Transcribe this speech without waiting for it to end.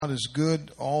God is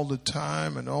good all the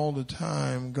time, and all the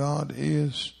time God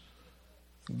is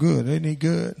good. Ain't he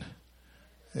good?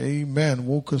 Amen.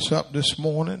 Woke us up this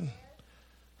morning,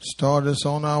 started us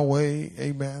on our way.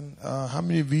 Amen. How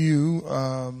many of you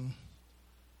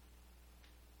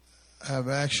have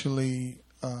actually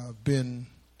been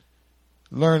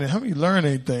learning? How many learned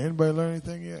anything? Anybody learn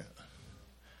anything yet?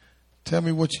 Tell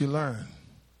me what you learned.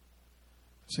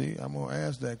 See, I'm going to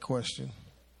ask that question.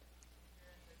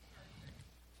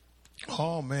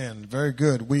 Oh, man, very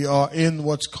good. We are in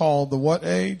what's called the what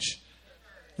age?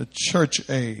 The church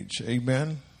age.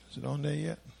 Amen. Is it on there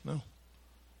yet? No.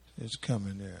 It's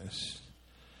coming there.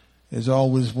 It's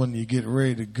always when you get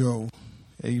ready to go.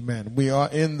 Amen. We are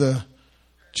in the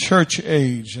church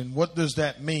age. And what does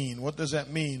that mean? What does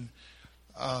that mean?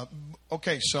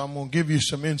 Okay, so I'm going to give you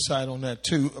some insight on that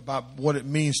too, about what it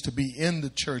means to be in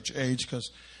the church age, because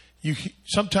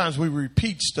sometimes we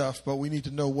repeat stuff, but we need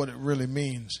to know what it really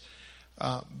means.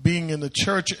 Being in the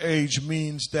church age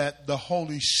means that the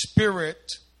Holy Spirit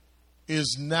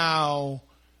is now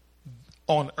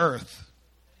on earth.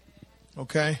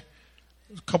 Okay?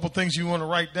 A couple things you want to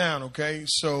write down, okay?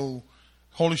 So,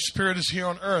 Holy Spirit is here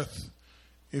on earth.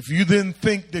 If you didn't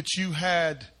think that you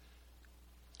had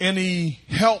any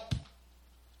help,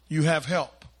 you have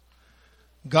help.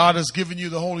 God has given you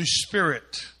the Holy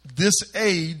Spirit. This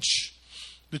age,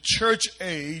 the church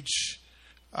age,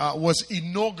 was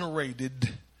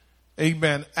inaugurated,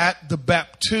 amen, at the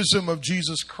baptism of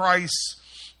Jesus Christ,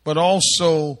 but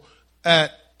also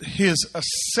at his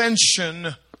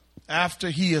ascension after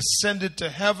he ascended to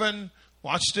heaven.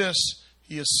 Watch this.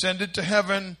 He ascended to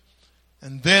heaven,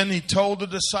 and then he told the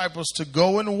disciples to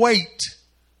go and wait,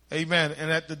 amen. And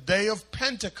at the day of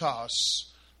Pentecost,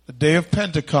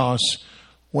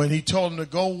 when he told them to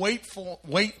go wait for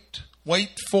it,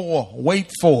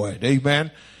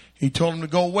 amen. He told them to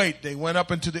go wait. They went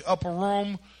up into the upper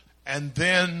room, and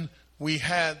then we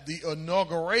had the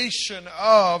inauguration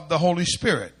of the Holy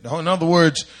Spirit. In other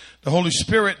words, the Holy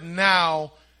Spirit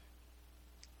now,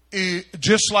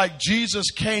 just like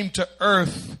Jesus came to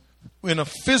earth in a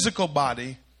physical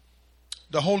body,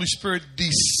 the Holy Spirit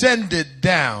descended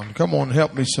down. Come on,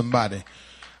 help me somebody.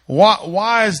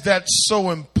 Why is that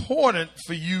so important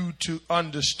for you to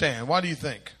understand? Why do you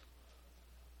think?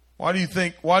 Why do you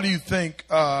think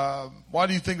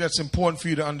that's important for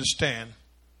you to understand?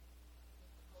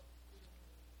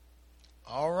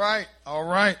 All right.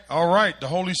 The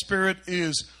Holy Spirit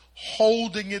is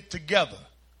holding it together.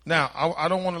 Now, I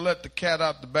don't want to let the cat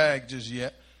out the bag just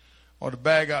yet, or the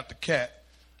bag out the cat.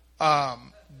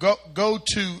 Go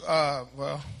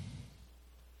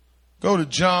to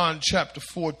John chapter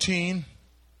 14.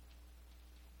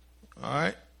 All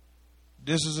right.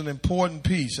 This is an important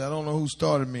piece. I don't know who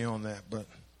started me on that, but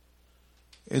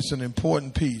it's an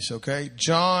important piece, okay?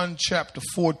 John chapter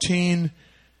 14.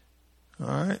 All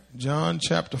right, John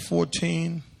chapter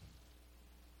 14.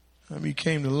 How many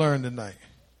came to learn tonight?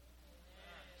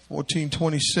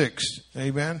 14:26.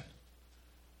 Amen.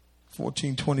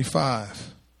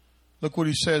 14:25. Look what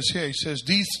he says here. He says,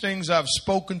 "These things I've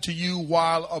spoken to you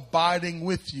while abiding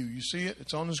with you." You see it?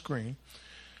 It's on the screen.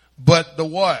 But the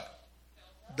what?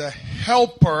 The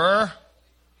helper.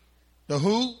 The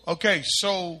who? Okay,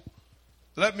 so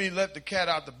let me let the cat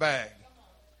out the bag.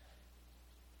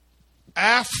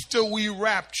 After we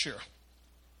rapture.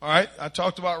 All right, I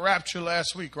talked about rapture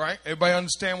last week, right? Everybody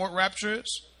understand what rapture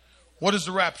is? What is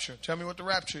the rapture? Tell me what the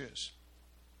rapture is.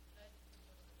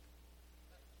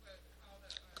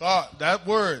 God, that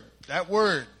word.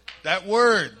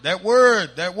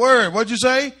 What'd you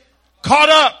say? Caught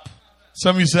up.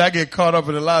 Some of you say I get caught up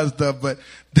in a lot of stuff, but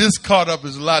this caught up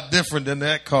is a lot different than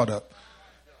that caught up.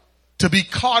 To be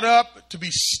caught up, to be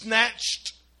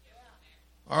snatched.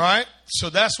 All right? So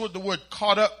that's what the word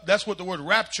caught up, that's what the word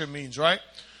rapture means, right?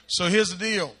 So here's the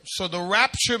deal. So the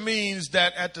rapture means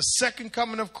that at the second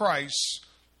coming of Christ,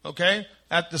 okay?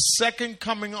 At the second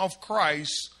coming of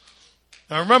Christ,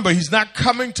 now remember, he's not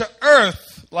coming to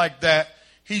earth like that.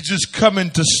 He's just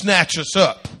coming to snatch us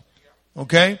up.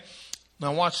 Okay?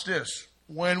 Now watch this.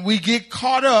 When we get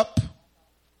caught up,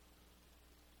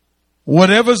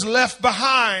 whoever's left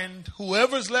behind,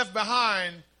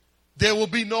 there will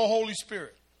be no Holy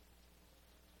Spirit.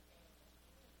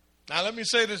 Now let me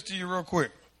say this to you real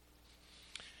quick.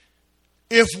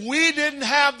 If we didn't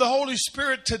have the Holy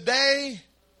Spirit today,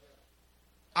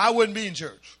 I wouldn't be in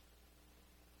church.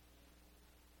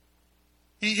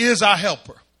 He is our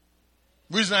helper.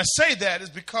 The reason I say that is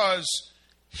because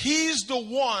he's the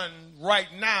one right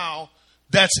now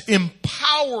that's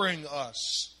empowering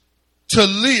us to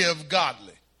live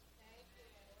godly.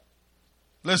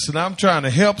 Listen, I'm trying to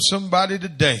help somebody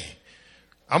today.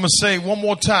 I'm going to say it one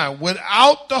more time.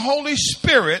 Without the Holy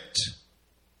Spirit,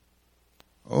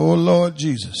 oh Lord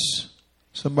Jesus.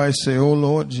 Somebody say, oh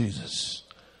Lord Jesus.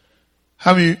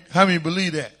 How many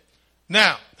believe that?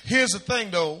 Now, here's the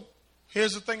thing though.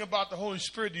 Here's the thing about the Holy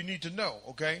Spirit you need to know,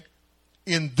 okay?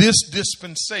 In this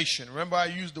dispensation, remember I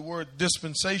used the word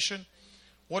dispensation?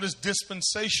 What is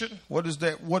dispensation? What does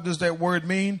that word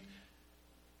mean?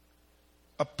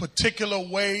 A particular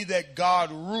way that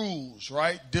God rules,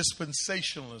 right?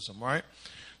 Dispensationalism, right?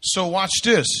 So watch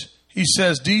this. He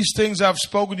says, these things I've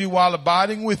spoken to you while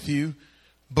abiding with you,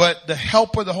 but the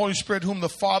helper, the Holy Spirit, whom the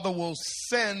Father will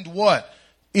send what?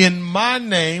 In my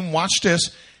name, watch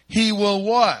this, he will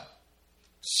what?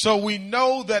 So we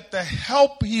know that the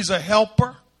he's a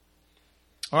helper.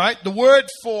 All right. The word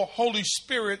for Holy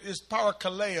Spirit is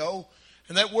parakaleo.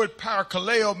 And that word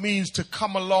parakaleo means to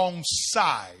come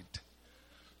alongside.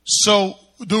 So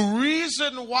the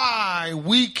reason why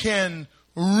we can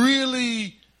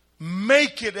really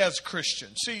make it as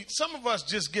Christians. See, some of us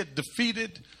just get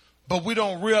defeated, but we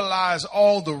don't realize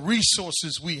all the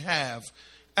resources we have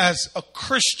as a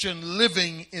Christian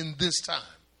living in this time.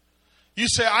 You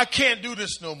say, I can't do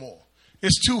this no more.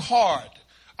 It's too hard.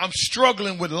 I'm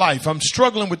struggling with life. I'm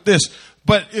struggling with this.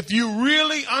 But if you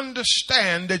really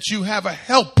understand that you have a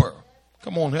helper,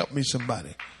 come on, help me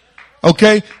somebody.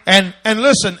 Okay? And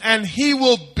listen, and he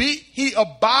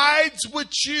abides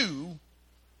with you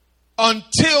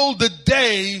until the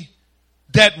day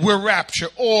that we're raptured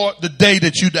or the day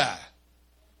that you die.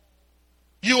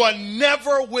 You are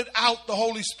never without the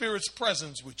Holy Spirit's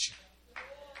presence with you.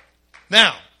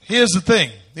 Now, here's the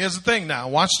thing. Here's the thing now.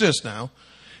 Watch this now.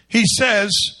 He says,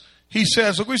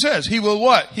 look what he says. He will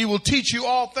what? He will teach you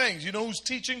all things. You know who's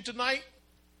teaching tonight?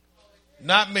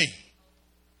 Not me.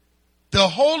 The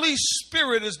Holy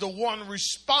Spirit is the one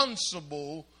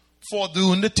responsible for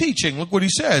doing the teaching. Look what he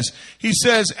says. He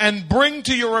says, and bring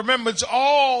to your remembrance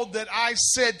all that I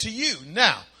said to you.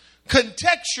 Now,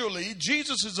 contextually,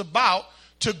 Jesus is about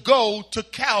to go to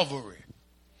Calvary.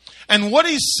 And what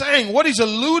he's saying, what he's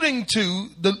alluding to,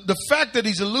 the fact that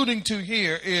he's alluding to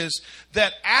here is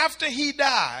that after he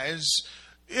dies,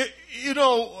 in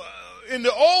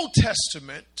the Old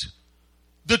Testament,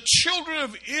 the children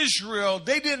of Israel,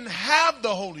 they didn't have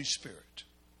the Holy Spirit.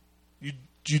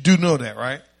 You do know that,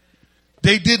 right?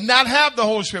 They did not have the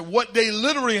Holy Spirit. What they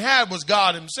literally had was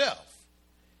God himself.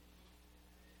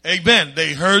 Amen.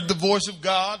 They heard the voice of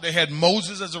God. They had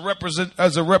Moses as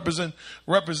a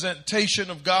representation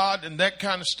of God and that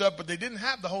kind of stuff, but they didn't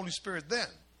have the Holy Spirit then.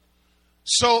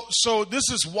 So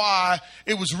this is why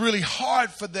it was really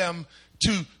hard for them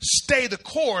to stay the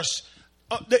course.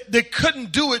 They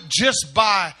couldn't do it just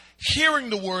by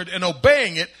hearing the word and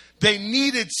obeying it. They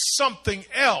needed something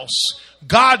else.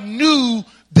 God knew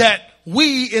that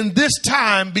we in this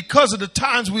time, because of the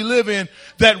times we live in,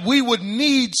 that we would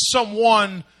need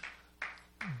someone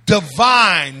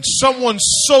divine, someone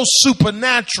so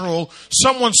supernatural,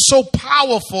 someone so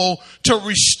powerful to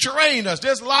restrain us.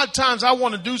 There's a lot of times I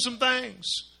want to do some things.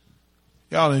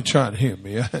 Y'all ain't trying to hear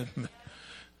me.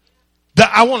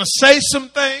 I want to say some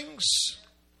things.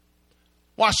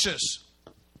 Watch this.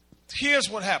 Here's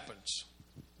what happens.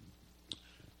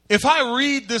 If I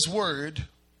read this word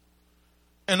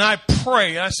and I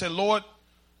pray and I say, Lord,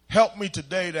 help me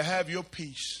today to have your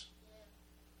peace.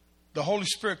 The Holy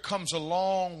Spirit comes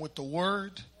along with the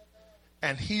word,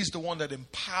 and he's the one that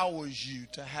empowers you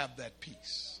to have that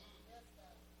peace.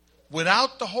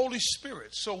 Without the Holy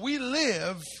Spirit. So we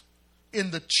live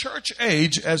in the church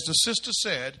age, as the sister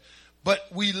said, but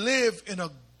we live in a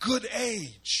good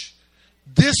age.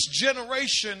 This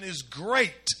generation is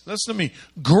great. Listen to me.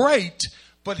 Great.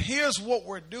 But here's what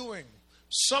we're doing.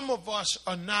 Some of us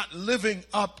are not living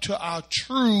up to our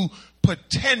true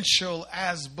potential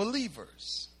as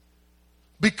believers.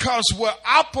 Because we're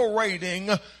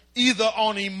operating either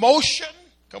on emotion.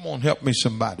 Come on, help me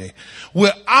somebody.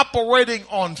 We're operating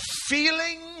on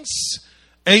feelings.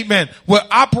 Amen. We're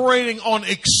operating on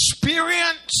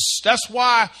experience. That's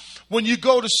why when you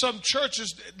go to some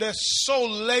churches, they're so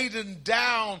laden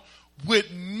down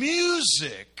with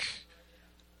music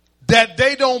that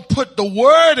they don't put the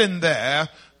word in there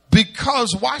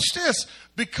because, watch this,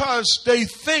 because they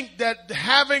think that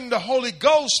having the Holy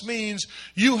Ghost means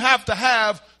you have to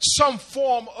have some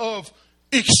form of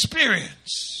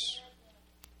experience.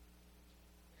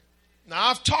 Now,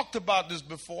 I've talked about this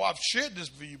before. I've shared this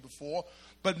with you before,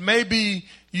 but maybe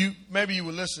you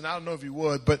would listen. I don't know if you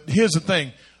would, but here's the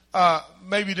thing.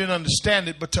 Maybe you didn't understand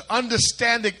it, but to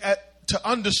understand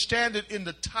it in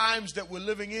the times that we're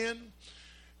living in,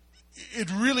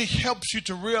 it really helps you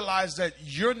to realize that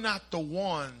you're not the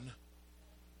one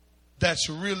that's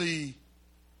really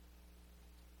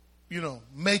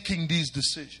making these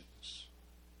decisions.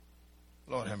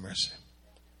 Lord have mercy.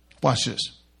 Watch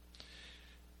this.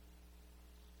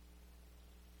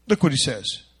 Look what he says.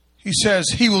 He says,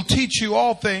 he will teach you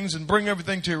all things and bring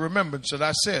everything to your remembrance that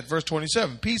I said. Verse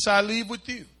 27, peace I leave with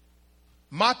you.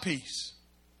 My peace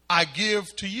I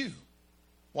give to you.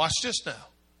 Watch this now.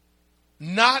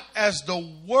 Not as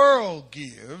the world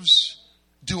gives,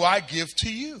 do I give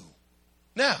to you.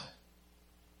 Now,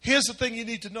 here's the thing you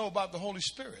need to know about the Holy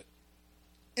Spirit.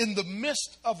 In the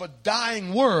midst of a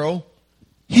dying world,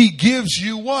 he gives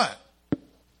you what?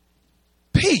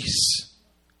 Peace.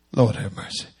 Lord have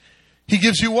mercy. He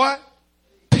gives you what?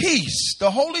 Peace.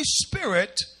 The Holy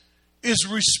Spirit is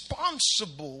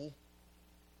responsible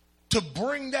to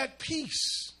bring that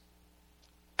peace.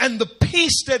 And the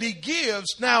peace that he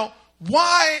gives, now,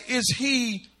 why is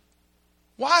he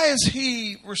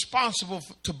responsible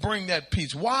to bring that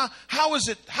peace? Why? How is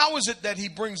it that he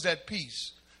brings that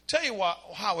peace? Tell you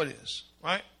how it is,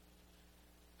 right?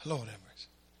 Lord have mercy.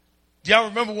 Do y'all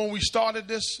remember when we started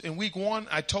this in week 1?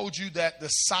 I told you that the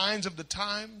signs of the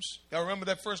times. Y'all remember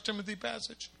that 1 Timothy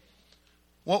passage?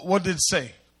 What did it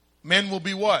say? Men will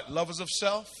be what? Lovers of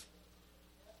self?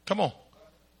 Come on.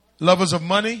 Lovers of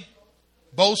money?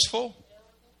 Boastful?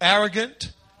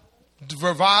 Arrogant?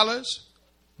 Revilers?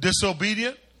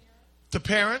 Disobedient to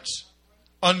parents?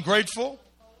 Ungrateful?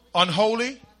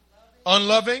 Unholy?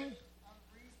 Unloving?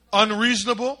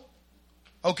 Unreasonable?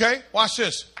 Okay? Watch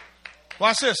this.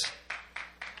 Watch this.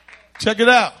 Check it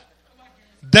out.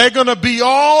 They're going to be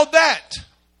all that.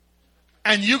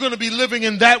 And you're going to be living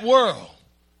in that world.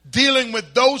 Dealing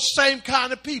with those same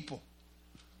kind of people.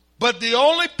 But the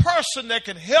only person that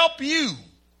can help you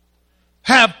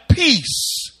have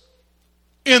peace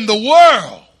in the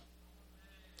world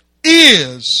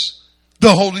is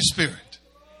the Holy Spirit.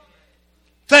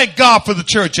 Thank God for the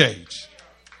church age.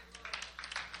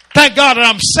 Thank God that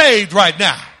I'm saved right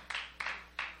now.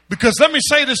 Because let me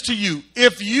say this to you.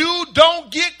 If you don't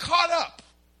get caught up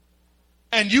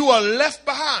and you are left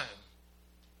behind,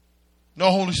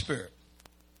 no Holy Spirit.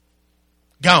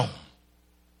 Gone.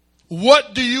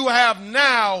 What do you have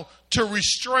now to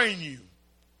restrain you?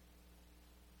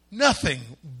 Nothing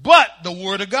but the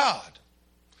Word of God.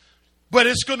 But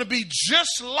it's going to be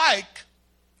just like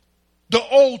the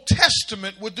Old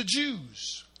Testament with the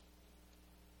Jews.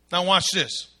 Now watch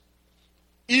this.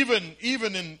 Even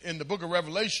in the book of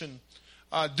Revelation,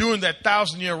 during that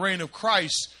 1,000-year reign of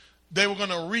Christ, they were going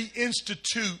to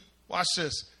reinstitute, watch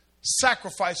this,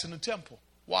 sacrifice in the temple.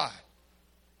 Why?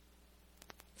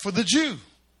 For the Jew.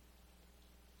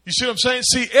 You see what I'm saying?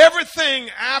 See, everything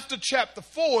after chapter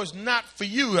 4 is not for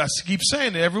you. I keep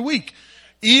saying it every week.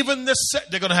 Even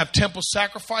they're going to have temple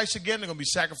sacrifice again. They're going to be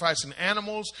sacrificing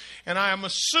animals. And I am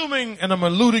assuming, and I'm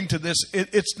alluding to this,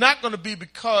 it's not going to be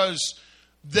because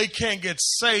they can't get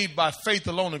saved by faith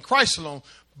alone in Christ alone,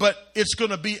 but it's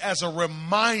going to be as a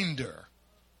reminder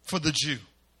for the Jew.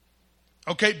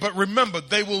 Okay, but remember,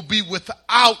 they will be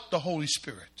without the Holy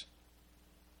Spirit.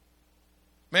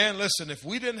 Man, listen, if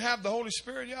we didn't have the Holy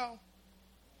Spirit, y'all,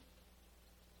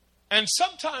 and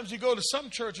sometimes you go to some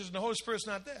churches and the Holy Spirit's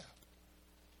not there.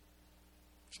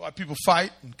 That's why people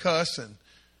fight and cuss and,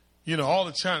 all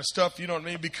the kind of stuff, you know what I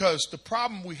mean? Because the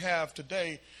problem we have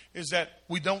today is that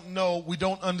we don't know, we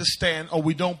don't understand, or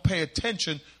we don't pay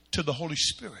attention to the Holy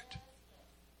Spirit.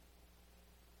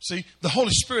 See, the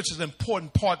Holy Spirit is an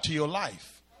important part to your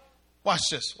life. Watch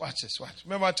this.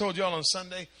 Remember I told y'all on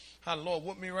Sunday how the Lord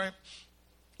whooped me, right?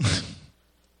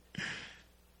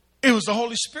 It was the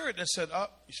Holy Spirit that said, you're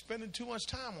spending too much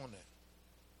time on that.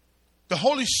 The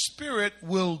Holy Spirit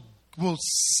will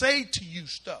say to you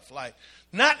stuff like,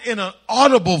 not in an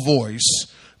audible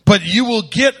voice, but you will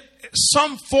get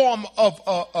some form of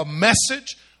a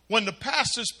message when the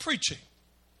pastor's preaching.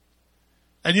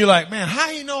 And you're like, man,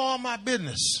 how you know all my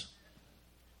business?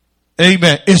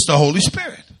 Amen. It's the Holy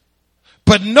Spirit.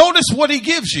 But notice what he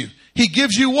gives you. He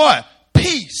gives you what?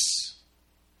 Peace.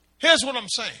 Here's what I'm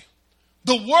saying.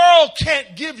 The world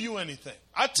can't give you anything.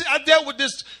 I dealt with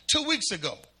this 2 weeks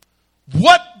ago.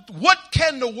 What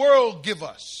can the world give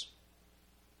us?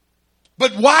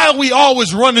 But why are we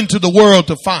always running to the world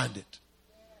to find it?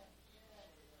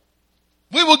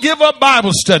 We will give up Bible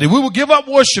study. We will give up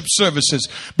worship services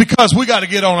because we got to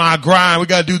get on our grind. We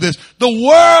got to do this. The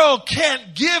world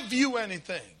can't give you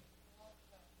anything.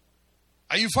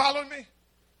 Are you following me?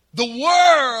 The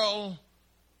world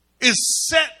is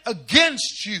set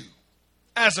against you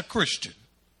as a Christian.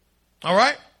 All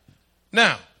right?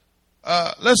 Now,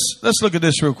 let's look at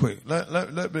this real quick.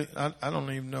 Let me. I don't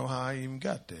even know how I even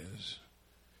got this.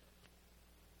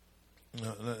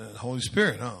 Holy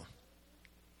Spirit, huh?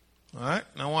 All right,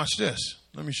 now watch this.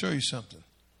 Let me show you something.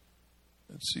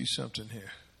 Let's see something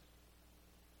here.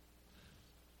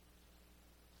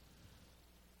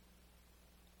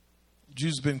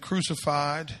 Jesus has been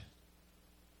crucified.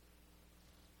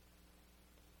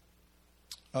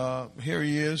 Here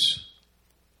he is.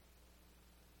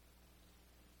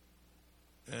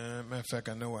 Matter of fact,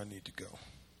 I know where I need to go.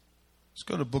 Let's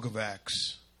go to the book of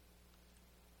Acts.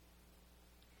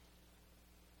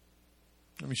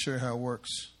 Let me show you how it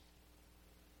works.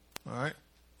 All right?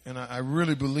 And I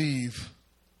really believe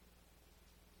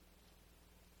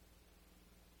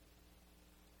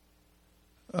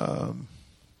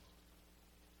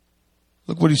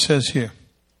look what he says here.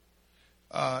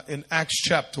 In Acts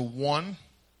chapter 1,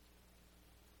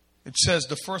 it says,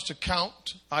 the first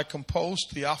account I composed,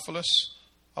 Theophilus,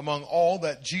 among all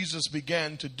that Jesus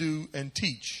began to do and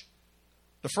teach.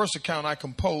 The first account I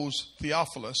composed,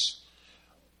 Theophilus.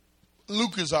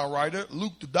 Luke is our writer,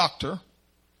 Luke the doctor.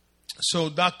 So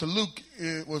Dr. Luke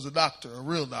was a doctor, a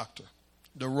real doctor,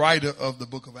 the writer of the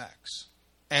book of Acts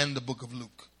and the book of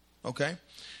Luke. Okay?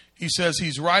 He says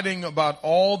he's writing about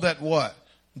all that what?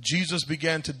 Jesus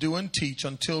began to do and teach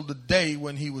until the day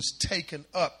when he was taken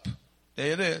up.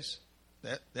 There it is.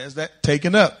 There's that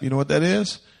taken up. You know what that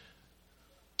is?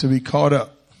 To be caught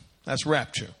up. That's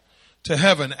rapture. To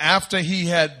heaven after he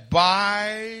had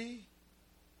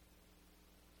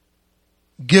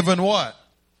given what?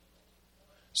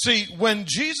 See, when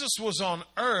Jesus was on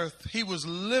earth, he was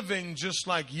living just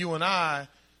like you and I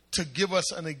to give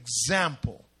us an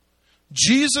example.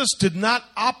 Jesus did not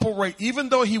operate, even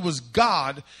though he was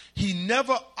God, he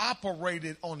never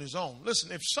operated on his own.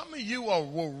 Listen, if some of you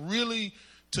were really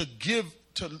to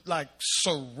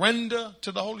surrender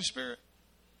to the Holy Spirit,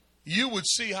 you would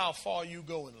see how far you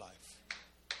go in life.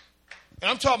 And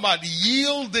I'm talking about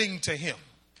yielding to him,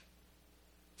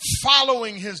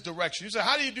 following his direction. You say,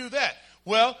 how do you do that?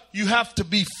 Well, you have to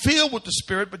be filled with the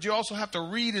Spirit, but you also have to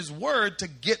read his word to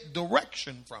get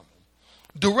direction from him.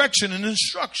 Direction and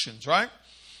instructions, right?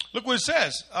 Look what it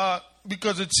says.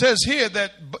 Because it says here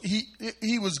that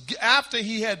he was, after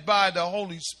he had by the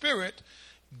Holy Spirit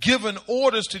given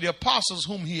orders to the apostles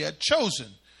whom he had chosen.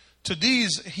 To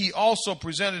these he also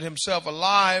presented himself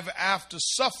alive after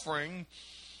suffering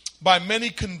by many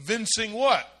convincing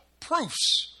what?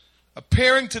 Proofs.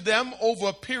 Appearing to them over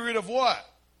a period of what?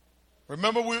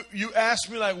 Remember you asked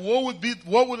me like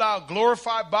what would our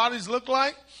glorified bodies look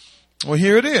like? Well,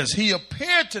 here it is. He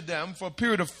appeared to them for a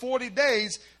period of 40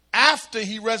 days after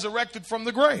he resurrected from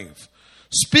the grave,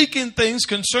 speaking things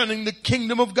concerning the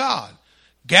kingdom of God.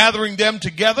 Gathering them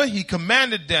together, he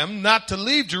commanded them not to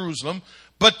leave Jerusalem,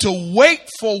 but to wait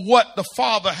for what the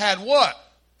Father had what?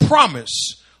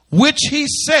 Promised, which he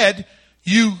said,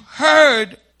 you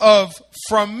heard of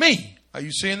from me. Are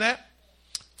you seeing that?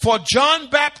 For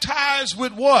John baptized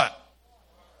with what?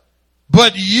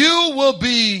 But you will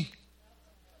be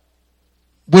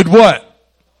with what?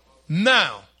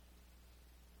 Now,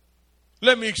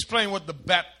 let me explain what the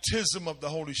baptism of the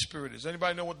Holy Spirit is.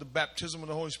 Anybody know what the baptism of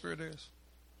the Holy Spirit is?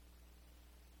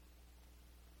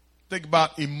 Think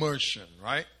about immersion,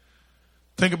 right?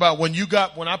 Think about when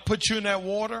I put you in that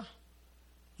water,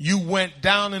 you went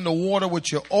down in the water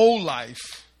with your old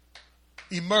life,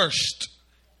 immersed.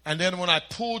 And then when I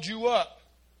pulled you up,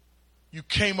 you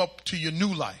came up to your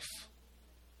new life.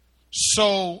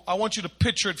 So I want you to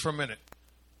picture it for a minute.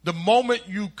 The moment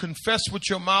you confessed with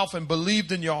your mouth and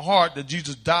believed in your heart that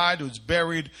Jesus died, was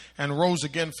buried, and rose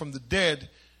again from the dead,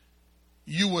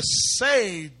 you were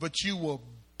saved, but you were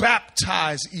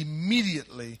baptized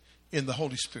immediately in the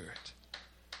Holy Spirit.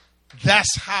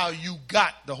 That's how you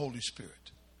got the Holy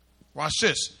Spirit. Watch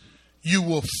this. You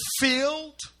were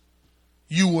filled,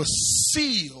 you were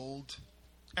sealed,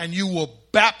 and you were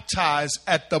baptized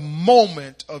at the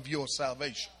moment of your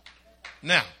salvation.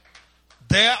 Now,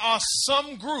 there are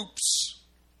some groups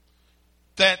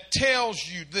that tells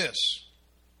you this.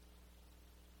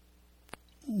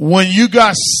 When you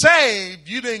got saved,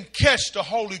 you didn't catch the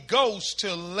Holy Ghost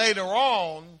till later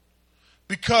on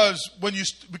because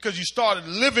you started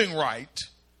living right,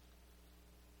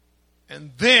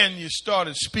 and then you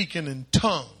started speaking in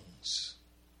tongues,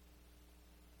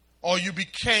 or you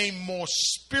became more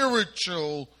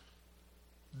spiritual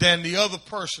than the other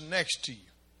person next to you.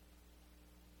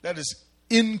 That is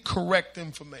incorrect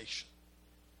information.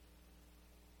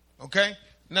 Okay?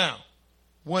 Now,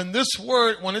 when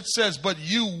it says, but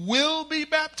you will be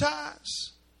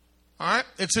baptized, all right,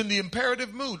 it's in the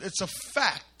imperative mood. It's a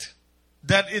fact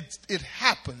that it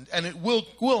happened, and it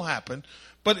will happen,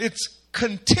 but it's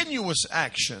continuous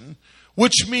action,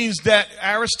 which means that,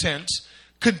 aorist tense,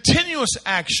 continuous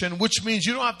action, which means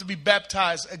you don't have to be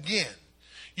baptized again.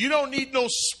 You don't need no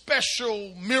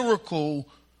special miracle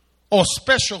or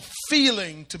special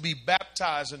feeling to be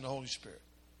baptized in the Holy Spirit.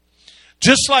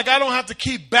 Just like I don't have to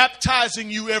keep baptizing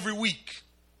you every week.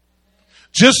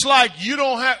 Just like you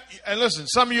don't have, and listen,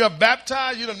 some of you are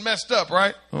baptized, you done messed up,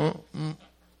 right? Hold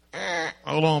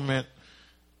on, man.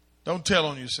 Don't tell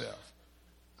on yourself.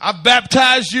 I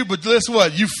baptized you, but guess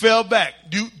what? You fell back.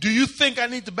 Do you think I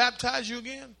need to baptize you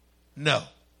again? No.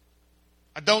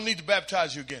 I don't need to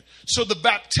baptize you again. So the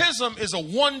baptism is a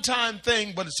one-time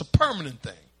thing, but it's a permanent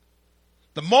thing.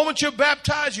 The moment you're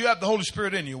baptized, you have the Holy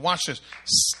Spirit in you. Watch this.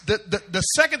 The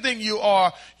second thing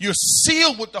you're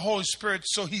sealed with the Holy Spirit,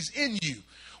 so he's in you.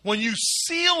 When you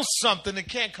seal something, it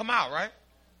can't come out, right?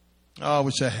 Oh, I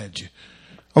wish I had you.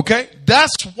 Okay?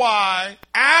 That's why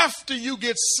after you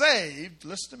get saved,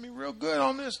 listen to me real good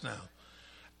on this now.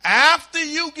 After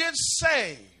you get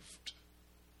saved,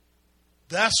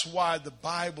 that's why the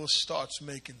Bible starts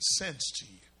making sense to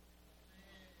you.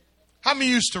 How many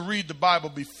used to read the Bible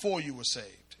before you were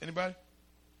saved? Anybody?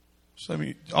 So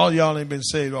all y'all ain't been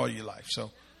saved all your life.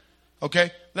 So,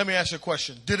 okay, let me ask you a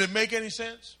question. Did it make any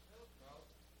sense?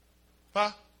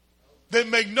 Huh?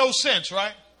 Didn't make no sense,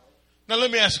 right? Now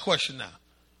let me ask a question now.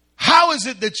 How is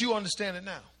it that you understand it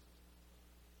now?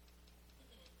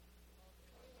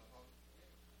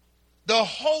 The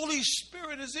Holy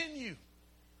Spirit is in you.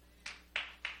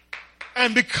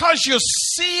 And because you're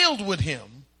sealed with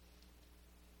him,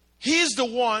 he's the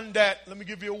one that, let me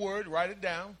give you a word, write it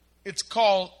down. It's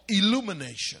called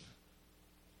illumination.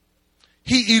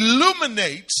 He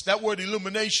illuminates, that word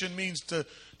illumination means to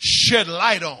shed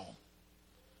light on.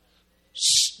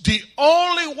 The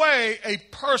only way a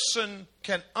person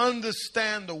can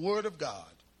understand the Word of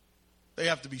God, they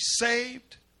have to be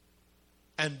saved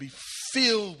and be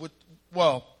filled with,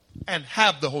 and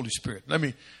have the Holy Spirit. Let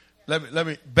me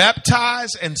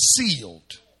baptize and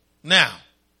sealed. Now,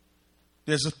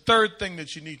 there's a third thing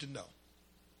that you need to know.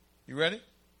 You ready?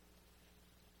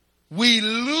 We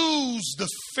lose the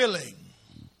filling.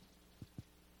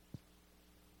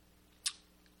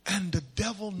 And the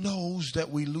devil knows that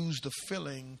we lose the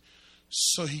filling,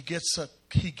 so he gets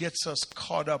us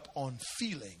caught up on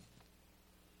feeling.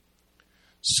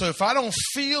 So if I don't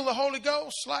feel the Holy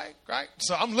Ghost, right?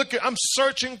 So I'm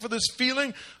searching for this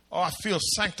feeling. Oh, I feel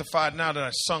sanctified now that I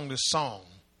sung this song.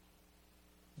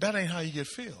 That ain't how you get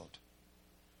filled.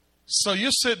 So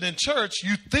you're sitting in church,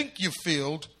 you think you're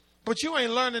filled, but you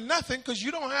ain't learning nothing because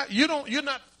you're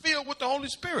not filled with the Holy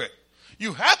Spirit.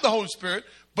 You have the Holy Spirit,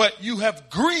 but you have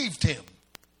grieved him.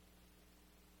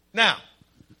 Now,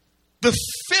 the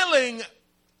filling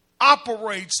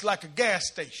operates like a gas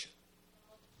station.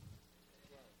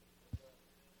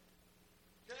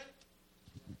 Okay?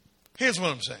 Here's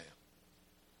what I'm saying.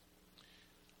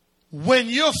 When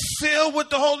you're filled with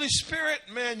the Holy Spirit,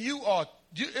 man,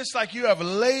 it's like you have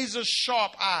laser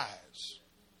sharp eyes.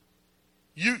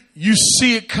 You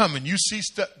see it coming. You see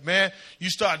stuff, man. You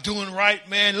start doing right,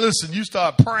 man. Listen, you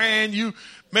start praying. You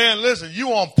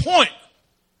on point.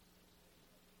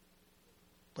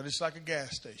 But it's like a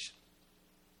gas station.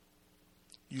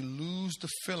 You lose the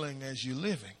filling as you're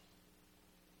living.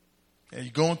 And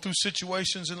you're going through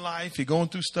situations in life. You're going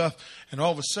through stuff. And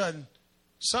all of a sudden,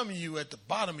 some of you at the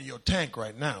bottom of your tank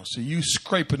right now. So you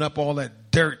scraping up all that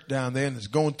dirt down there and it's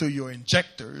going through your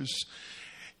injectors.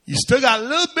 You still got a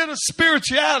little bit of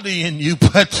spirituality in you,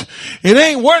 but it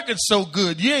ain't working so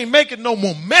good. You ain't making no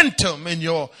momentum in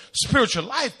your spiritual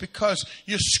life because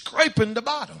you're scraping the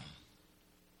bottom.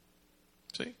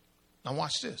 See? Now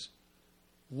watch this.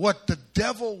 What the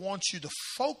devil wants you to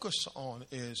focus on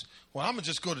is, well, I'm going to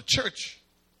just go to church,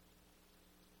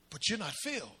 but you're not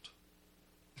filled.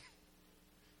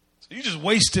 So you just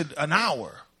wasted an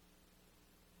hour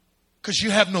because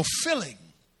you have no filling.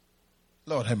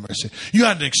 Lord have mercy. You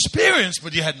had an experience,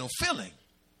 but you had no filling.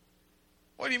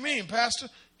 What do you mean, Pastor?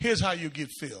 Here's how you get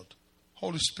filled.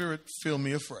 Holy Spirit, fill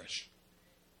me afresh.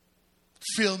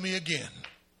 Fill me again.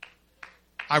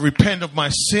 I repent of my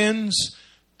sins.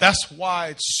 That's why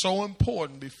it's so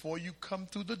important before you come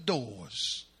through the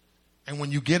doors. And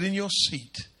when you get in your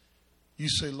seat, you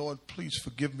say, Lord, please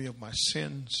forgive me of my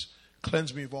sins.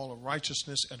 Cleanse me of all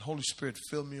unrighteousness. And Holy Spirit,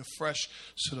 fill me afresh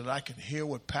so that I can hear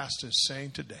what Pastor is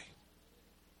saying today.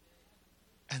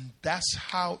 And that's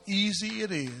how easy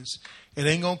it is. It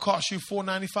ain't going to cost you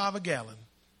 $4.95 a gallon.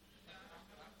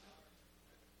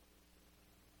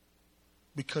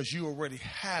 Because you already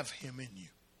have him in you.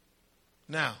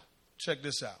 Now, check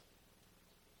this out.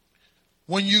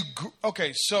 When you, let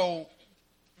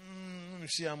me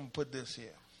see how I'm going to put this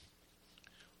here.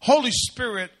 Holy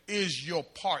Spirit is your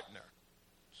partner.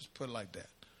 Just put it like that.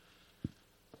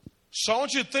 So I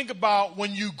want you to think about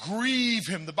when you grieve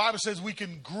him. The Bible says we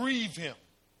can grieve him.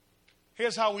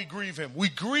 Here's how we grieve him. We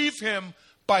grieve him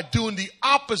by doing the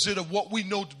opposite of what we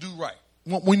know to do right.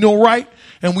 What we know right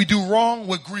and we do wrong,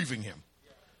 we're grieving him.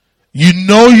 You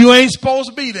know you ain't supposed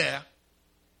to be there.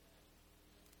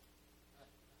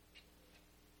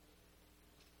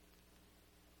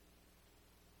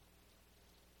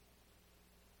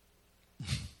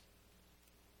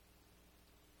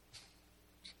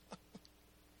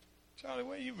 Charlie,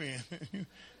 where you been?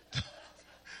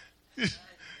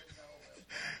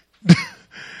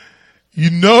 You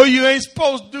know you ain't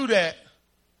supposed to do that,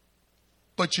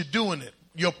 but you're doing it.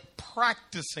 You're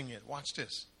practicing it. Watch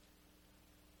this.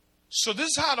 So this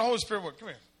is how the Holy Spirit works. Come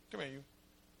here. Come here, you.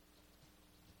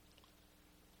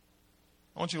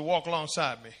 I want you to walk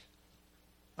alongside me.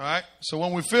 All right? So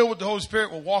when we're filled with the Holy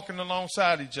Spirit, we're walking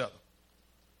alongside each other.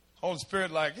 Holy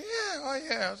Spirit like, yeah, oh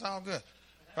yeah, it's all good.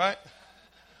 Right?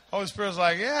 Holy Spirit's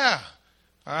like, yeah.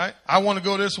 All right? I want to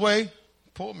go this way.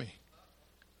 Pull me.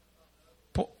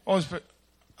 Holy Spirit.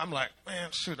 I'm like, man,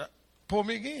 shoot, pull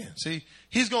me again. See,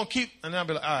 he's going to keep, and I'll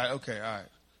be like, all right, okay, all right.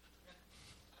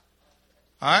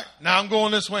 All right, now I'm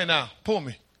going this way now. Pull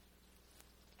me.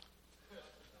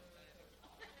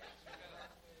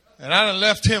 And I done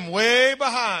left him way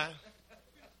behind.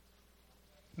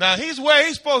 Now he's where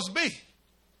he's supposed to be.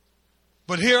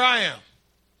 But here I am.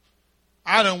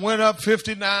 I done went up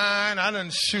 59. I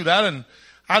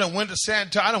done went to San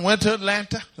Antonio. I done went to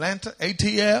Atlanta,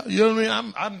 ATL. You know what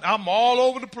I mean? I'm all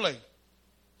over the place.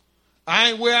 I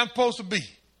ain't where I'm supposed to be.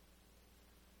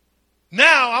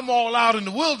 Now I'm all out in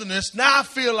the wilderness. Now I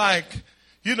feel like,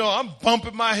 I'm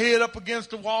bumping my head up against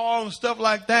the wall and stuff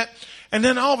like that. And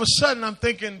then all of a sudden I'm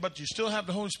thinking, but you still have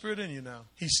the Holy Spirit in you now.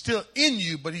 He's still in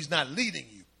you, but he's not leading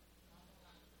you.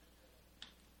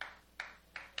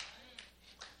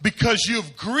 Because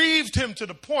you've grieved him to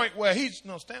the point where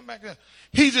stand back there.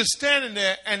 He's just standing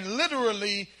there, and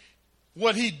literally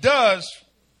what he does,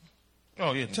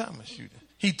 tie my shoe.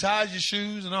 He ties your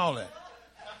shoes and all that.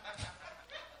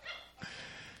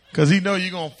 Because he know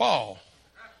you're going to fall.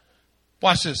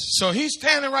 Watch this. So he's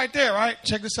standing right there, right?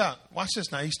 Check this out. Watch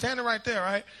this now. He's standing right there,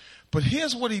 right? But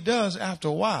here's what he does after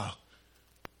a while.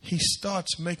 He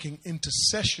starts making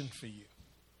intercession for you.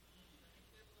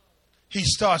 He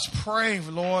starts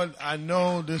praying, Lord, I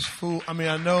know this fool.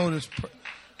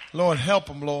 Lord, help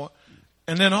him, Lord.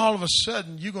 And then all of a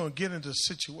sudden, you're going to get into a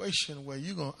situation where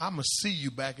I'm going to see you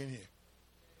back in here.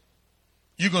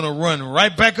 You're going to run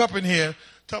right back up in here,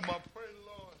 talking about, pray the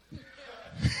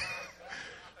Lord.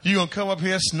 You're going to come up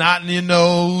here snotting your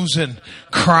nose and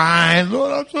crying,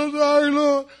 Lord, I'm so sorry,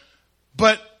 Lord.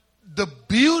 But the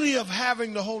beauty of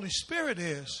having the Holy Spirit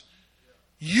is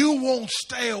you won't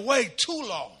stay away too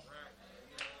long.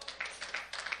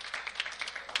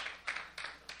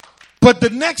 But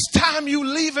the next time you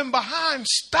leave him behind,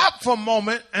 stop for a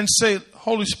moment and say,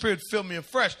 Holy Spirit, fill me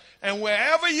afresh. And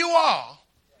wherever you are,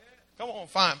 come on,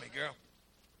 find me, girl.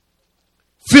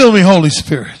 Fill me, Holy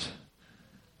Spirit.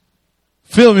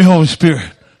 Fill me, Holy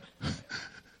Spirit.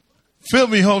 Fill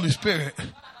me, Holy Spirit.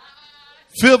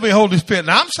 Fill me, Holy Spirit.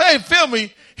 Now I'm saying fill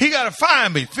me. He got to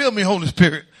find me. Fill me, Holy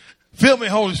Spirit. Fill me,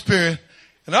 Holy Spirit.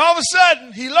 And all of a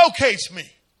sudden, he locates me.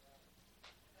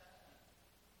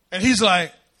 And he's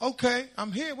like, okay,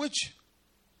 I'm here with you.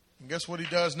 And guess what he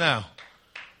does now?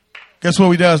 Guess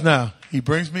what he does now? He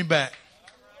brings me back.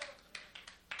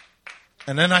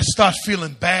 And then I start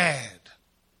feeling bad.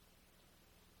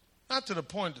 Not to the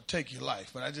point to take your life,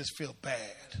 but I just feel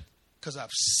bad because I've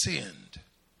sinned.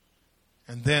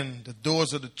 And then the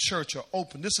doors of the church are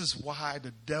open. This is why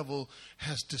the devil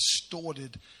has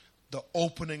distorted the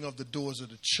opening of the doors of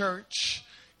the church.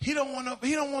 He don't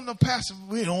want no pastor.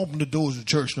 We don't open the doors of the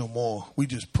church no more. We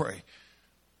just pray.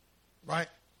 Right?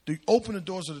 They open the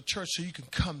doors of the church so you can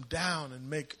come down and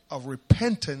make a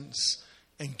repentance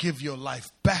and give your life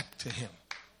back to him.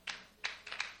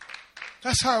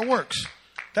 That's how it works.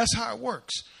 That's how it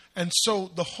works. And so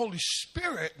the Holy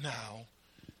Spirit now,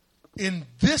 in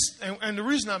this, and the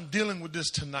reason I'm dealing with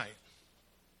this tonight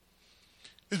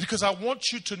is because I want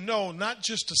you to know not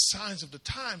just the signs of the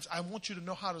times, I want you to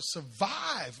know how to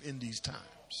survive in these times.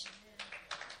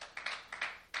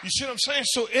 You see what I'm saying?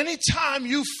 So anytime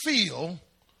you feel,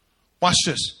 watch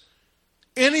this,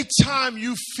 anytime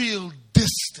you feel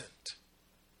distant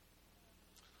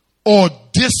or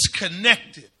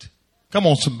disconnected, come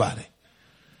on somebody,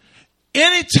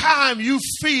 anytime you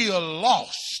feel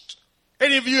lost,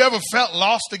 any of you ever felt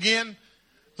lost again?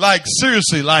 Like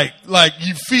seriously, like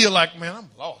you feel like, man, I'm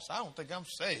lost. I don't think I'm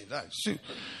saved. Shoot.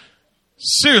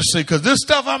 Seriously, because this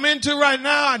stuff I'm into right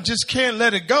now, I just can't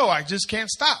let it go. I just can't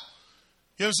stop.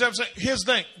 You understand what I'm saying? Here's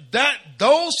the thing.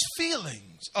 Those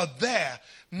feelings are there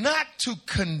not to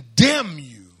condemn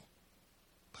you,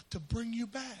 but to bring you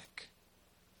back.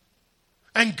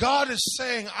 And God is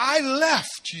saying, I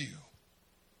left you.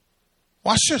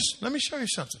 Watch this. Let me show you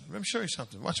something. Watch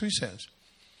what he says.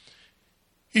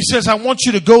 He says, I want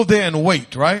you to go there and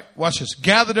wait, right? Watch this.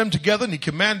 Gather them together, and he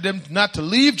commanded them not to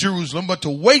leave Jerusalem, but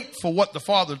to wait for what the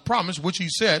Father had promised, which he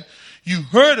said, you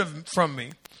heard from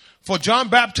me. For John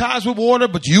baptized with water,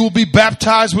 but you will be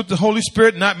baptized with the Holy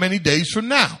Spirit not many days from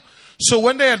now. So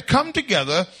when they had come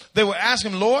together, they were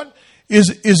asking, Lord, is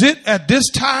it at this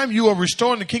time you are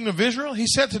restoring the kingdom of Israel? He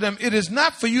said to them, it is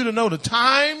not for you to know the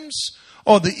times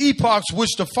or the epochs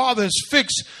which the Father has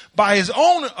fixed by his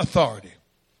own authority.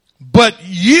 But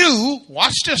you,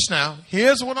 watch this now.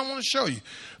 Here's what I want to show you.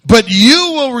 But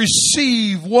you will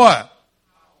receive what?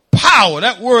 Power.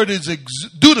 That word is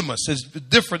dunamis. It's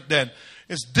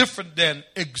different than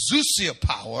exousia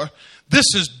power. This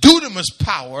is dunamis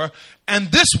power.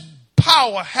 And this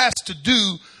power has to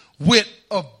do with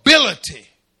ability.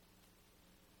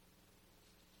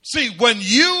 See, when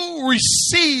you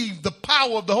receive the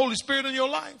power of the Holy Spirit in your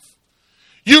life,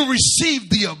 you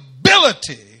receive the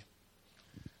ability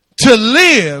to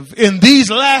live in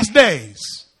these last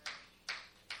days.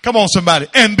 Come on, somebody.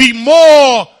 And be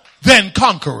more than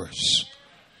conquerors.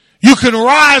 You can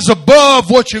rise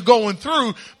above what you're going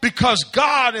through because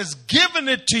God has given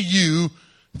it to you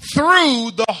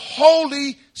through the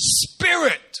Holy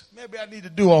Spirit. Maybe I need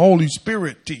to do a Holy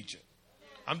Spirit teaching.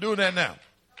 I'm doing that now.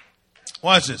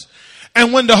 Watch this.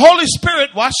 And when the Holy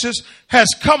Spirit, watch this, has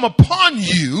come upon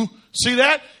you, see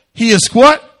that? He is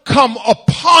what? Come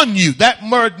upon you. That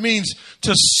word means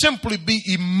to simply be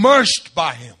immersed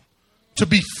by him, to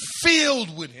be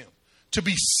filled with him, to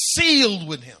be sealed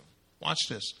with him. Watch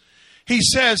this. He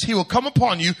says he will come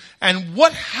upon you. And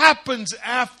what happens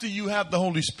after you have the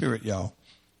Holy Spirit, y'all?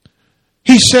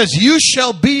 He says, you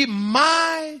shall be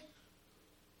my...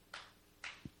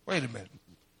 Wait a minute.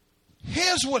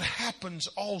 Here's what happens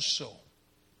also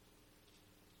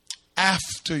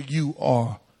after you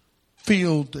are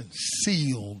filled and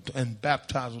sealed and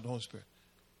baptized with the Holy Spirit.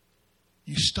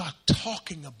 You start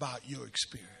talking about your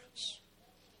experience.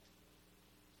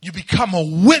 You become a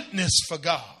witness for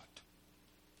God.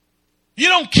 You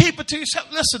don't keep it to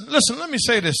yourself. Listen, let me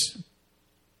say this.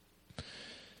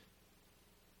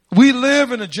 We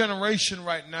live in a generation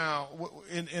right now,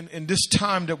 in this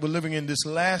time that we're living in, this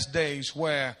last days,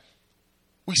 where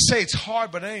we say it's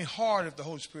hard, but it ain't hard if the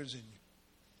Holy Spirit's in you.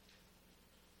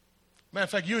 Matter of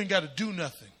fact, you ain't got to do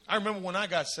nothing. I remember when I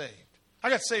got saved. I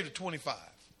got saved at 25.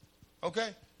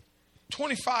 Okay?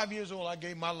 25 years old, I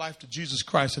gave my life to Jesus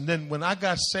Christ. And then when I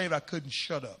got saved, I couldn't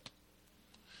shut up.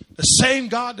 The same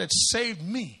God that saved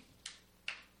me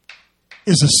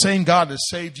is the same God that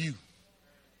saved you.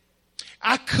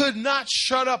 I could not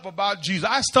shut up about Jesus.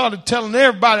 I started telling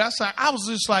everybody. I was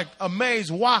just like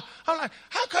amazed. Why? I'm like,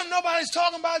 how come nobody's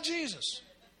talking about Jesus?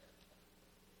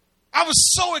 I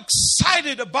was so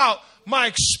excited about my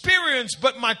experience,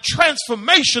 but my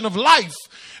transformation of life.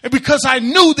 And because I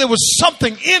knew there was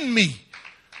something in me.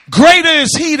 Greater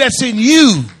is he that's in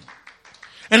you.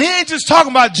 And he ain't just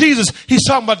talking about Jesus. He's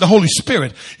talking about the Holy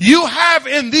Spirit. You have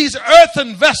in these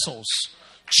earthen vessels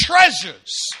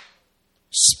treasures.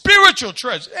 Spiritual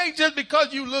treasures. It ain't just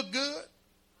because you look good.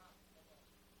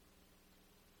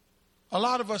 A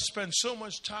lot of us spend so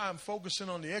much time focusing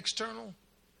on the external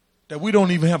that we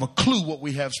don't even have a clue what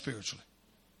we have spiritually.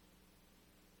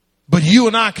 But you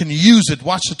and I can use it.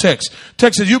 Watch the text.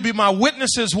 Text says, you'll be my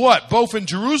witnesses, what? Both in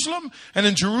Jerusalem and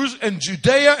in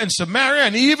Judea and Samaria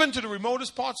and even to the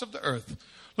remotest parts of the earth.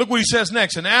 Look what he says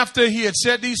next. And after he had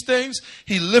said these things,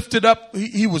 he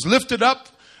was lifted up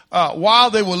while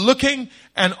they were looking,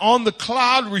 and on the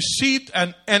cloud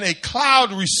and a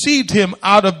cloud received him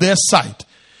out of their sight.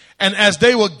 And as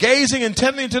they were gazing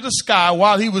intently into the sky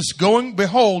while he was going,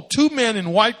 behold, two men in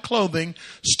white clothing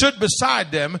stood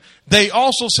beside them. They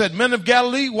also said, men of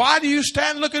Galilee, why do you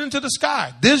stand looking into the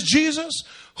sky? This Jesus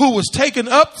who was taken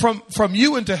up from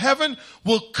you into heaven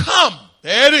will come.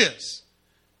 There it is.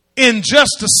 In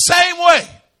just the same way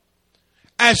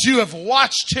as you have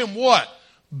watched him what?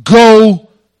 Go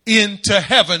into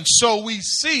heaven. So we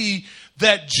see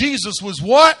that Jesus was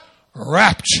what?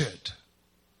 Raptured.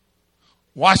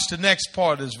 Watch the next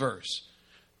part of this verse.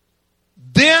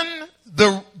 Then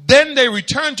they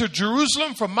returned to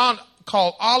Jerusalem from Mount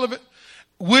called Olivet,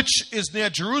 which is near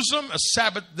Jerusalem, a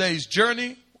Sabbath day's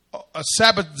journey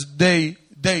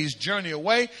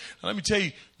away. Now, let me tell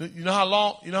you, you know how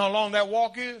long that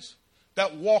walk is?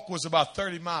 That walk was about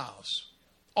 30 miles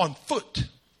on foot.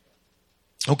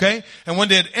 Okay. And when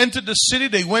they had entered the city,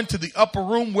 they went to the upper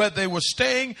room where they were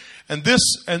staying. And this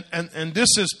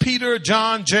is Peter,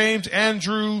 John, James,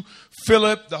 Andrew,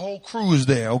 Philip, the whole crew is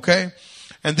there. Okay.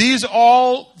 And these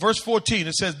all, verse 14,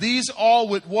 it says, these all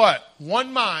with what?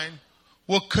 One mind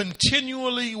were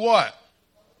continually what?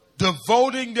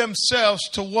 Devoting themselves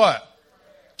to what?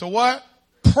 To what?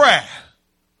 Prayer.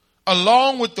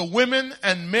 Along with the women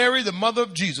and Mary, the mother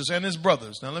of Jesus, and his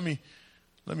brothers. Now let me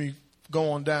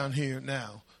go on down here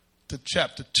now to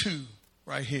chapter 2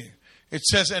 right here. It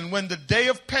says, and when the day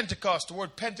of Pentecost, the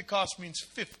word Pentecost means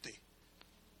 50.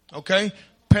 Okay?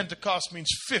 Pentecost means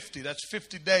 50. That's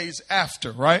 50 days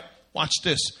after, right? Watch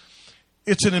this.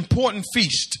 It's an important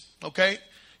feast, okay?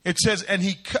 It says, and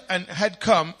he had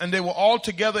come, and they were all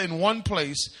together in one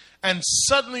place, and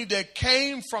suddenly there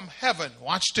came from heaven,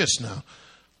 watch this now,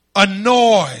 a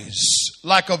noise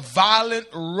like a violent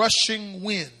rushing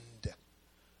wind.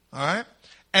 All right?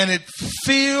 And it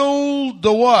filled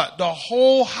the what? The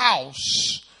whole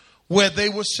house where they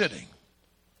were sitting.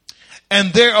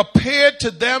 And there appeared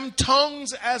to them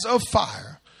tongues as of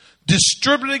fire,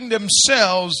 distributing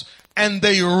themselves, and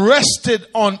they rested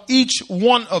on each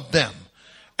one of them.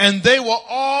 And they were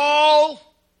all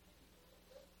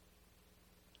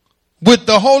with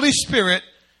the Holy Spirit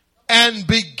and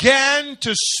began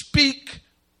to speak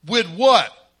with what?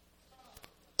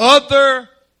 Other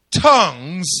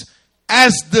tongues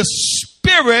as the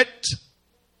Spirit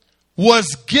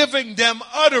was giving them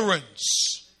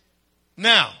utterance.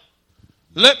 Now,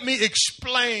 let me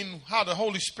explain how the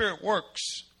Holy Spirit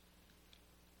works.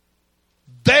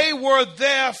 They were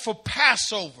there for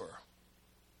Passover.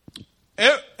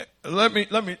 Let me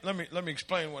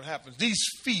explain what happens. These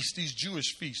feasts, these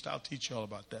Jewish feasts, I'll teach you all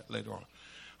about that later on.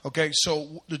 Okay,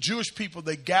 so the Jewish people,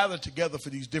 they gather together for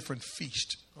these different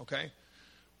feasts. Okay,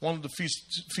 one of the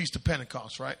feast of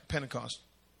Pentecost, right? Pentecost.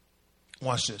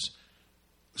 Watch this.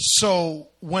 So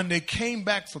when they came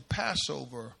back for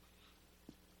Passover,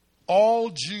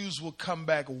 all Jews will come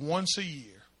back once a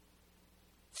year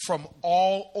from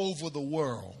all over the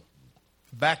world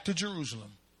back to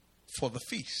Jerusalem for the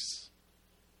feasts.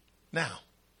 Now,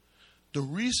 the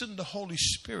reason the Holy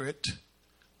Spirit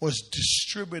was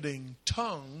distributing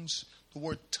tongues, the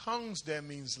word tongues there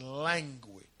means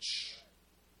language.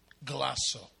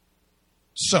 Glosso.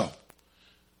 So,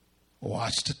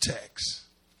 watch the text.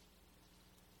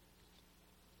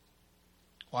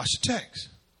 Watch the text.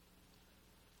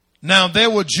 Now there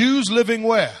were Jews living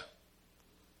where?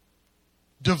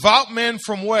 Devout men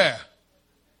from where?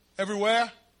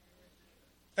 Everywhere?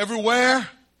 Everywhere?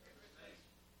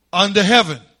 Under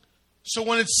heaven. So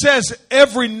when it says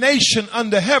every nation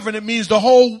under heaven, it means the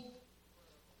whole.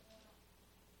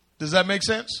 Does that make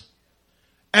sense?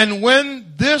 And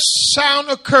when this sound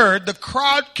occurred, the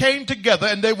crowd came together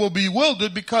and they were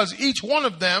bewildered because each one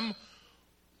of them,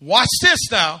 watch this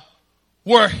now,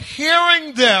 were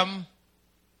hearing them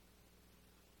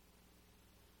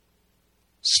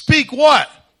speak what?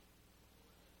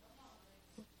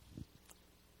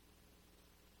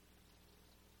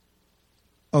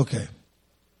 Okay.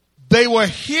 They were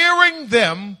hearing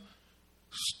them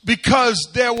because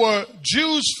there were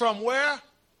Jews from where?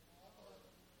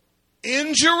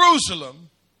 In Jerusalem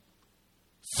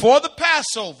for the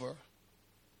Passover.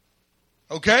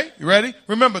 Okay, you ready?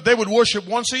 Remember, they would worship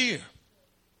once a year.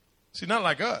 See, not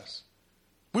like us.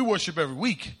 We worship every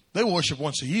week. They worship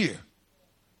once a year.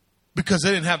 Because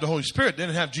they didn't have the Holy Spirit. They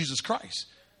didn't have Jesus Christ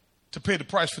to pay the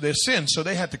price for their sins. So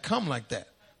they had to come like that.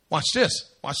 Watch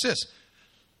this. Watch this.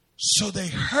 So they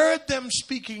heard them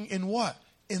speaking in what?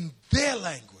 In their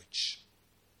language.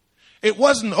 It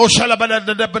wasn't, oh,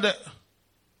 shalabada.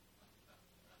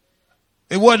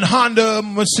 It wasn't Honda,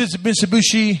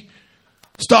 Mitsubishi,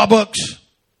 Starbucks.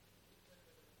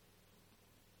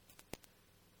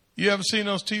 You ever seen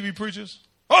those TV preachers?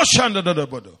 Oh,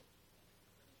 shanda.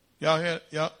 Y'all hear?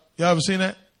 Y'all ever seen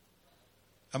that?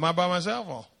 Am I by myself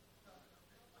or?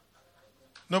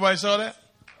 Nobody saw that?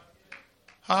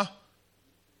 Huh?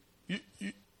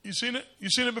 You seen it? You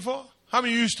seen it before? How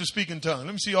many of you used to speak in tongues?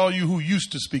 Let me see all you who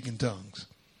used to speak in tongues.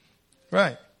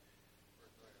 Right.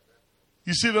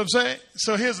 You see what I'm saying?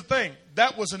 So here's the thing.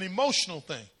 That was an emotional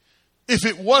thing. If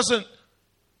it wasn't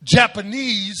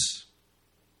Japanese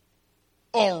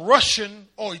or Russian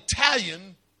or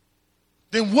Italian,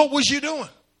 then what was you doing?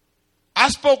 I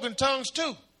spoke in tongues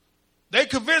too. They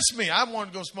convinced me. I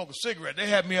wanted to go smoke a cigarette. They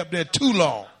had me up there too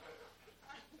long.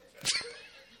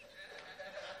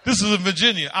 This is in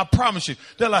Virginia. I promise you.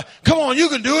 They're like, come on, you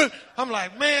can do it. I'm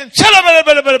like, man, shut up.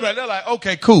 They're like,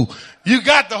 okay, cool. You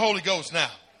got the Holy Ghost now.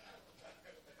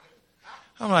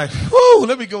 I'm like, whoo,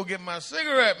 let me go get my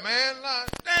cigarette, man.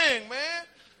 Like, dang, man.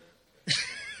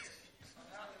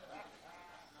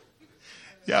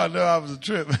 Y'all know I was a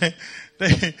trip, man.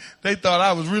 They thought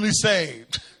I was really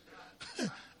saved.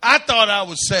 I thought I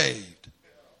was saved.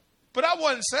 But I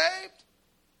wasn't saved.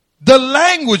 The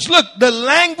language, look, the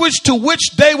language to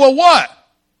which they were what?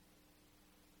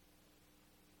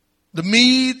 The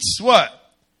Medes, what?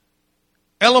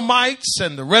 Elamites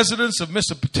and the residents of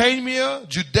Mesopotamia,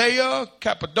 Judea,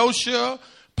 Cappadocia,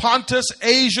 Pontus,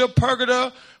 Asia,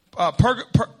 Pergada,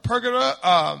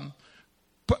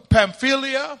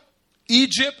 Pamphylia,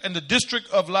 Egypt, and the district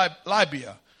of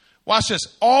Libya. Watch this.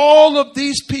 All of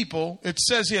these people, it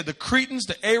says here, the Cretans,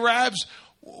 the Arabs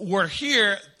were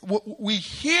here. We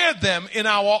hear them in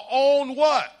our own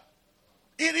what?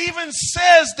 It even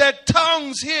says that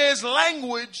tongues here is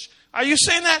language. Are you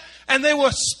seeing that? And they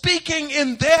were speaking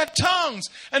in their tongues.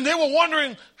 And they were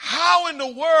wondering how in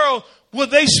the world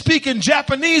would they speak in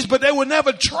Japanese, but they were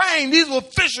never trained. These were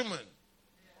fishermen.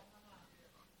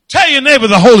 Tell your neighbor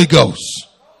the Holy Ghost.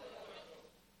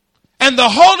 And the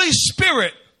Holy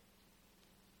Spirit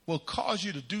will cause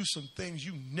you to do some things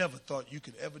you never thought you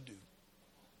could ever do.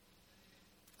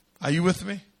 Are you with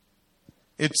me?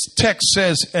 Its text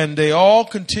says, and they all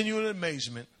continue in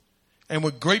amazement and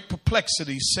with great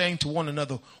perplexity, saying to one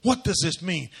another, what does this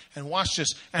mean? And watch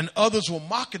this. And others were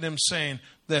mocking them, saying,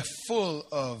 they're full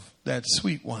of that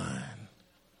sweet wine.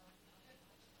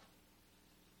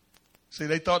 See,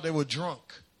 they thought they were drunk.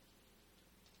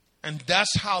 And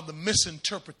that's how the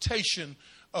misinterpretation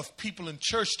of people in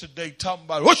church today talking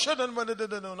about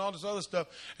and all this other stuff.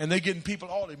 And they getting people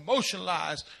all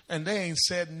emotionalized and they ain't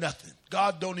said nothing.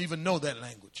 God don't even know that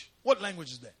language. What language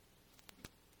is that?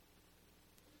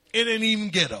 It ain't even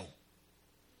ghetto.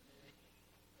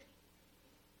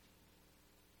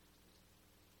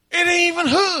 It ain't even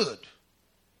hood.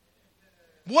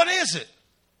 What is it?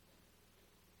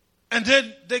 And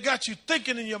then they got you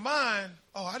thinking in your mind,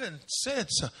 oh, I didn't say it.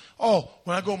 So. Oh,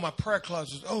 when I go in my prayer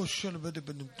closet, oh, should have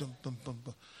been.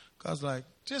 God's like,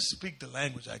 just speak the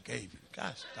language I gave you.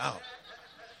 Gosh, stop.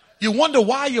 You wonder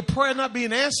why your prayer not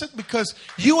being answered? Because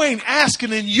you ain't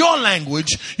asking in your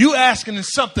language. You asking in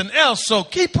something else. So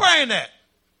keep praying that.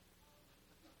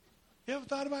 You ever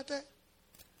thought about that?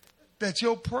 That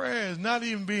your prayer is not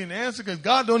even being answered because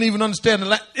God don't even understand the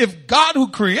language. If God who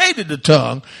created the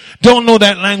tongue don't know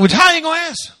that language, how are you going to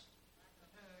answer?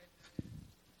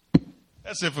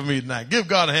 That's it for me tonight. Give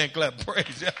God a hand clap.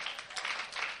 Praise. Yeah.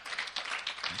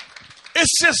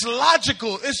 It's just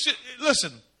logical. It's just,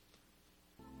 listen.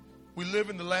 We live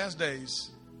in the last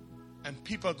days, and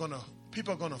people are gonna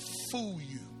fool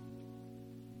you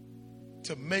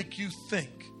to make you think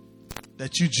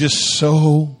that you're just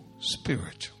so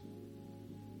spiritual.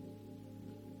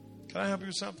 Can I help you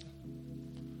with something?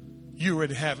 You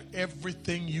already have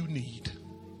everything you need.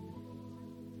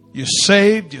 You're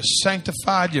saved, you're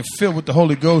sanctified, you're filled with the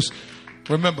Holy Ghost.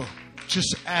 Remember,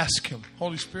 just ask Him,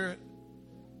 Holy Spirit,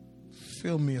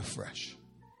 fill me afresh.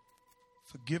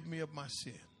 Forgive me of my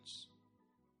sin.